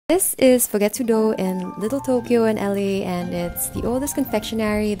This is Fugetso-Do in Little Tokyo in LA, and it's the oldest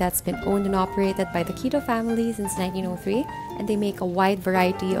confectionery that's been owned and operated by the Keto family since 1903, and they make a wide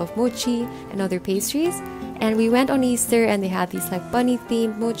variety of mochi and other pastries. And we went on Easter and they had these like bunny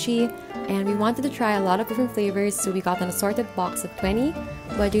themed mochi, and we wanted to try a lot of different flavors, so we got an assorted box of 20,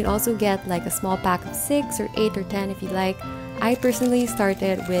 but you can also get like a small pack of 6 or 8 or 10 if you like. I personally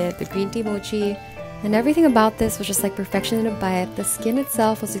started with the green tea mochi. And everything about this was just like perfection in a bite. The skin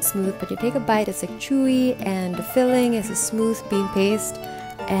itself was like smooth, but you take a bite, it's like chewy, and the filling is a smooth bean paste.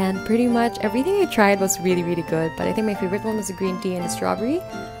 And pretty much everything I tried was really good, but I think my favorite one was the green tea and the strawberry.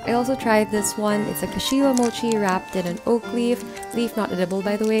 I also tried this one. It's a kashiwa mochi wrapped in an oak leaf not edible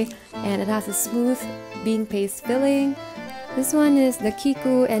by the way, and it has a smooth bean paste filling. This one is the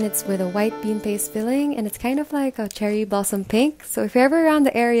kiku, and it's with a white bean paste filling, and it's kind of like a cherry blossom pink. So if you're ever around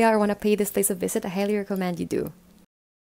the area or want to pay this place a visit, I highly recommend you do.